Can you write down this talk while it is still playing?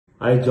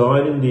I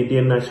joined in the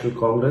Indian National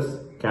Congress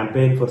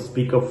campaign for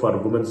Speak Up for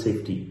Women's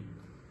Safety.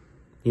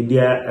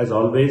 India has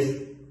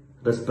always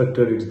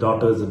respected its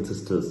daughters and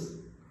sisters.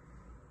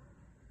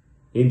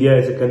 India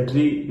is a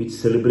country which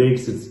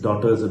celebrates its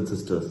daughters and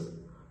sisters.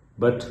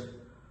 But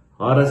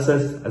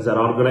RSS as an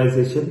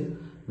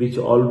organization which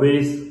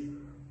always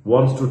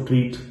wants to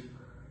treat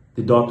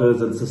the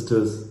daughters and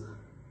sisters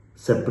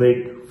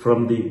separate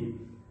from the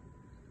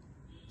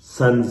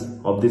sons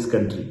of this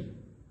country.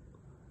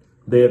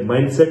 Their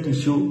mindset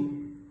issue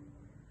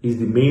is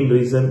the main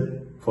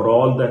reason for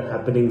all the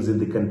happenings in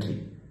the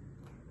country.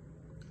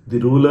 The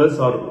rulers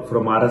are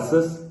from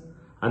RSS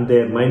and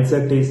their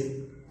mindset is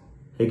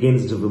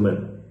against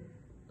women.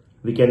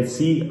 We can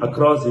see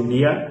across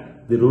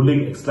India the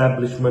ruling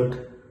establishment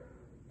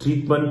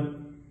treatment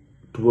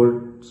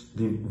towards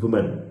the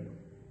women.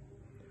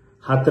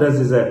 Hathras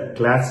is a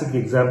classic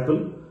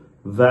example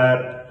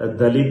where a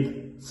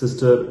Dalit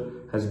sister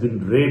has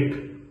been raped,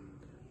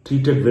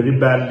 treated very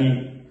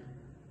badly,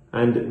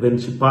 and when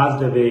she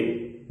passed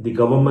away, the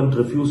government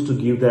refused to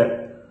give the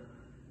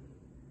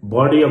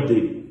body of the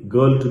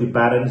girl to the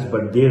parents,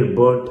 but they are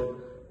burnt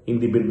in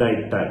the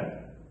midnight time.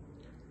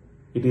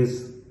 It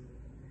is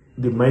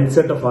the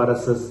mindset of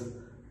RSS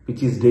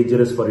which is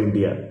dangerous for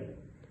India.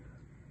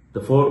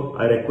 Therefore,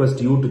 I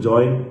request you to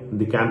join in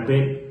the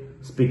campaign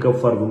Speak Up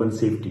for Women's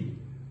Safety.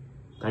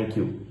 Thank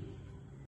you.